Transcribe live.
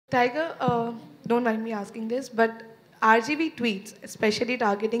Tiger, don't mind me asking this, but RGB tweets, especially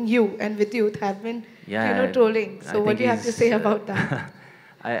targeting you and with youth, have been, Yeah, trolling. I So what think do you have to he's. say about that?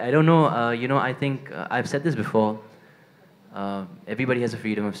 I don't know. I think I've said this before. Everybody has a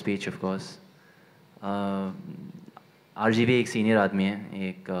freedom of speech, of course. RGV एक senior आदमी है.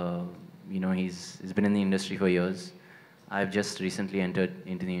 He's been in the industry for years. I've just recently entered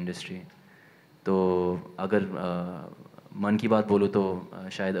into the industry. तो अगर मन की बात बोलूँ तो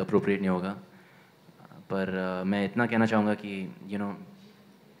शायद appropriate नहीं होगा. पर मैं इतना कहना चाहूँगा कि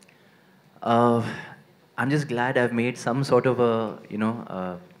uh, I'm just glad I've made some sort of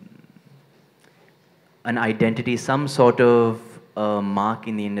an identity, some sort of mark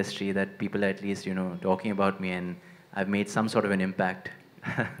in the industry that people are at least, talking about me, and I've made some sort of an impact.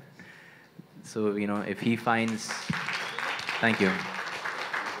 So, if he finds, thank you.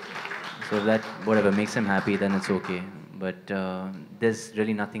 So if that, whatever, makes him happy, then it's okay. But there's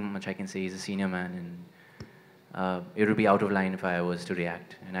really nothing much I can say. He's a senior man, and it would be out of line if I was to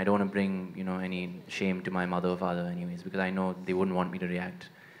react. And I don't want to bring, any shame to my mother or father anyways, because I know they wouldn't want me to react.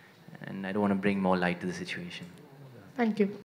 And I don't want to bring more light to the situation. Thank you.